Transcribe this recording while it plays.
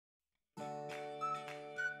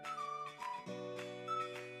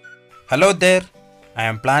Hello there, I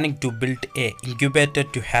am planning to build a incubator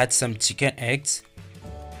to hatch some chicken eggs.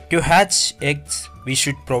 To hatch eggs, we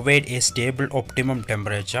should provide a stable optimum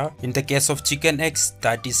temperature. In the case of chicken eggs,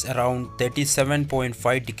 that is around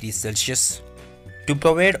 37.5 degrees Celsius. To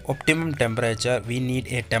provide optimum temperature, we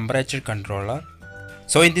need a temperature controller.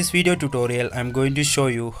 So in this video tutorial, I am going to show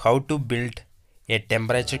you how to build a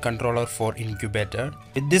temperature controller for incubator.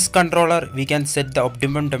 With this controller, we can set the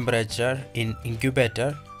optimum temperature in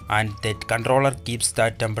incubator and that controller keeps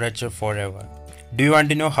that temperature forever. Do you want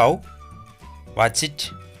to know how? Watch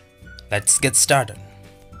it. Let's get started.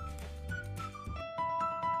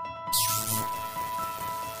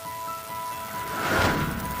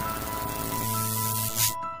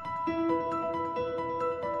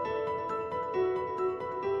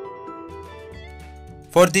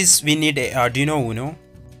 For this we need a Arduino Uno,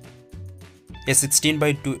 a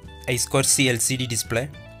 16:2 I2C LCD display,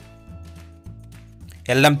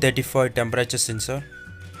 LM35 temperature sensor,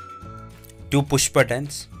 2 push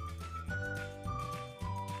buttons.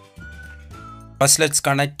 First let's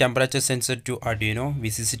connect temperature sensor to Arduino,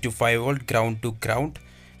 VCC to 5V, ground to ground,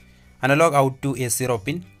 analog out to A0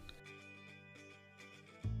 pin.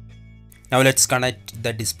 Now let's connect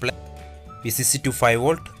the display, VCC to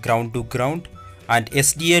 5V, ground to ground, and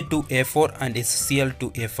SDA to A4 and SCL to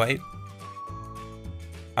A5.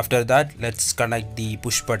 After that, let's connect the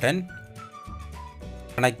push button.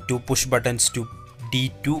 Connect 2 push buttons to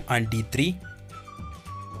D2 and D3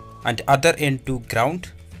 and other end to ground.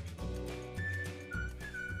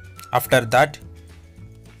 After that,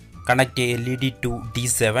 connect a LED to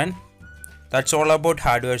D7. That's all about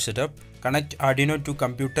hardware setup. Connect Arduino to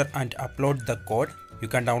computer and upload the code. You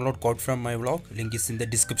can download code from my blog, link is in the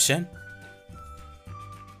description.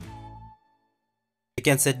 You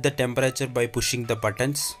can set the temperature by pushing the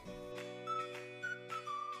buttons.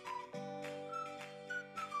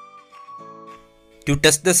 To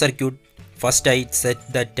test the circuit, first I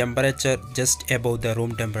set the temperature just above the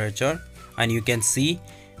room temperature and you can see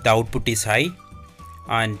the output is high,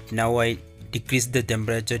 and now I decrease the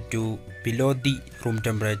temperature to below the room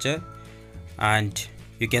temperature and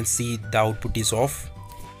you can see the output is off.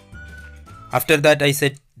 After that I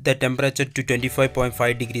set the temperature to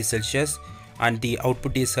 25.5 degrees Celsius and the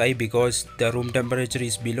output is high because the room temperature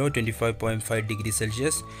is below 25.5 degrees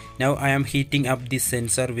Celsius. Now I am heating up this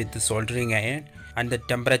sensor with the soldering iron and the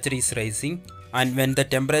temperature is rising, and when the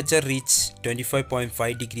temperature reaches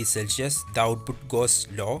 25.5 degrees Celsius the output goes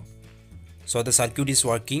low, so the circuit is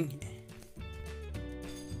working.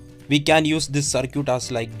 We can use this circuit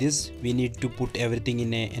as like this. We need to put everything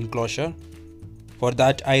in an enclosure. For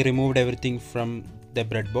that I removed everything from the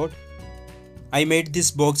breadboard. I made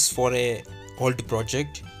this box for a old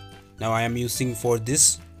project. Now I am using for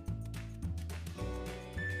this.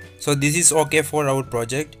 So this is okay for our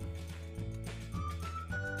project.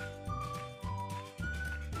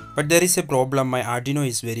 But there is a problem, my Arduino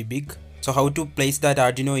is very big. So how to place that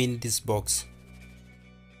Arduino in this box?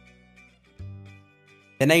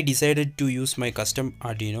 Then I decided to use my custom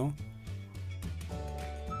Arduino,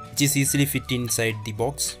 which is easily fit inside the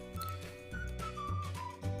box.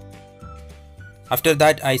 After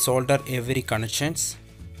that I solder every connections.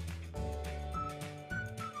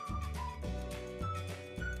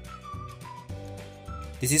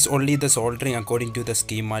 This is only the soldering according to the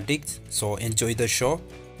schematics, so enjoy the show.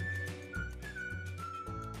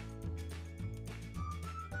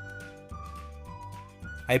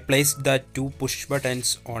 I placed the 2 push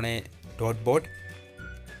buttons on a dot board.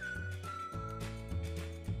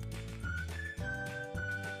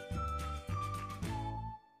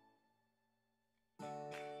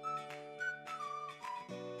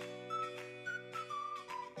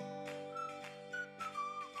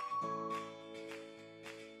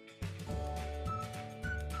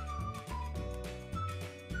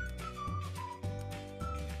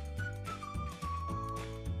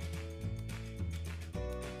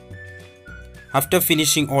 After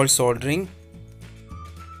finishing all soldering,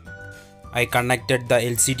 I connected the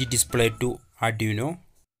LCD display to Arduino.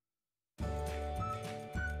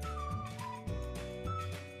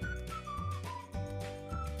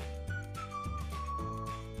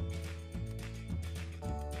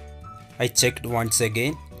 I checked once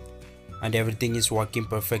again and everything is working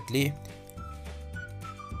perfectly.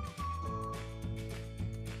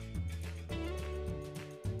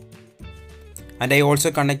 And I also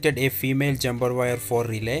connected a female jumper wire for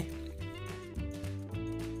relay.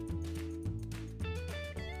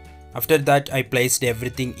 After that I placed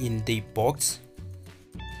everything in the box.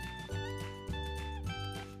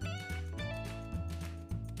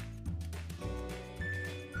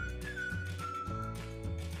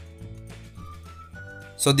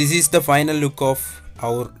 So this is the final look of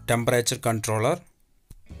our temperature controller.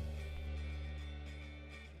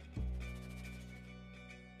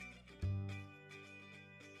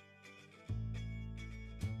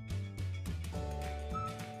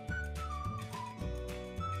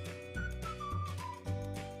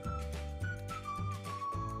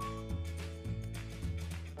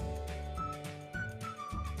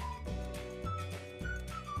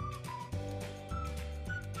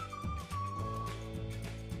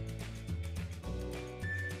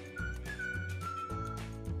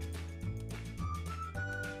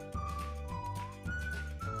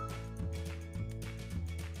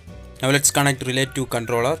 Now let's connect relay to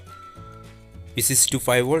controller. This is to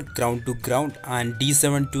 5V, ground to ground, and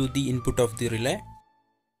D7 to the input of the relay.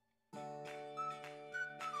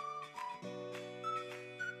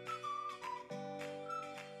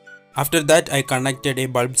 After that, I connected a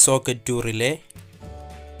bulb socket to relay.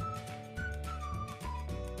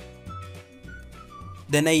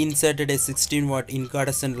 Then I inserted a 16W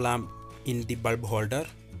incandescent lamp in the bulb holder.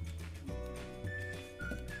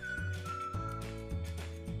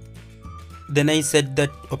 Then I set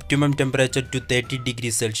the optimum temperature to 30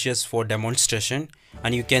 degrees Celsius for demonstration,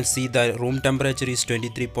 and you can see the room temperature is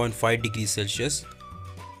 23.5 degrees Celsius.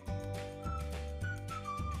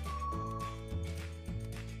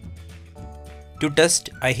 To test,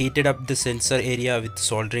 I heated up the sensor area with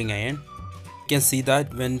soldering iron. You can see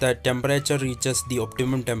that when the temperature reaches the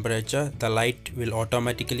optimum temperature, the light will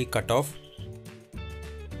automatically cut off.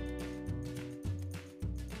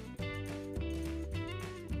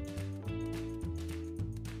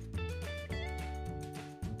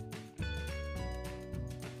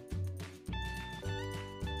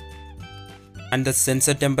 And the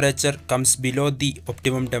sensor temperature comes below the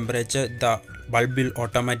optimum temperature, the bulb will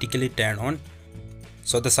automatically turn on.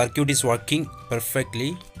 So the circuit is working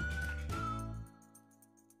perfectly.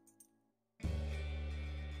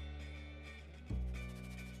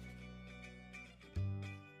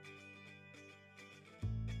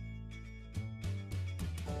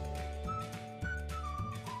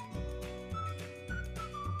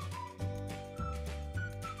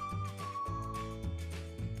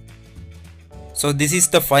 So this is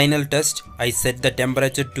the final test. I set the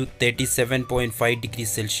temperature to 37.5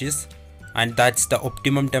 degrees Celsius, and that's the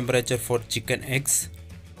optimum temperature for chicken eggs.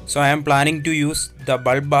 So I am planning to use the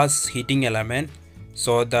bulb as heating element,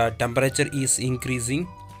 so the temperature is increasing.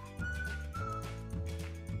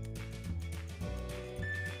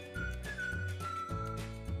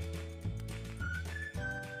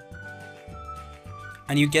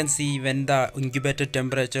 And you can see when the incubator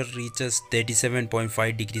temperature reaches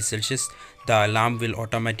 37.5 degrees Celsius, the lamp will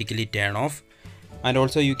automatically turn off. And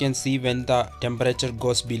also you can see when the temperature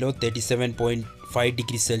goes below 37.5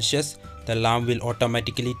 degrees Celsius, the lamp will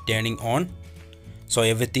automatically turning on. So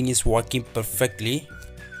everything is working perfectly.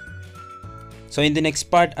 So in the next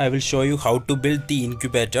part, I will show you how to build the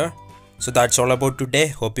incubator. So that's all about today.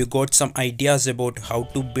 Hope you got some ideas about how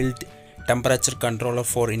to build temperature controller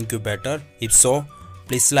for incubator. If so,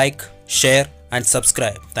 please like, share and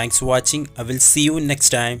subscribe. Thanks for watching. I will see you next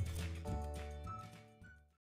time.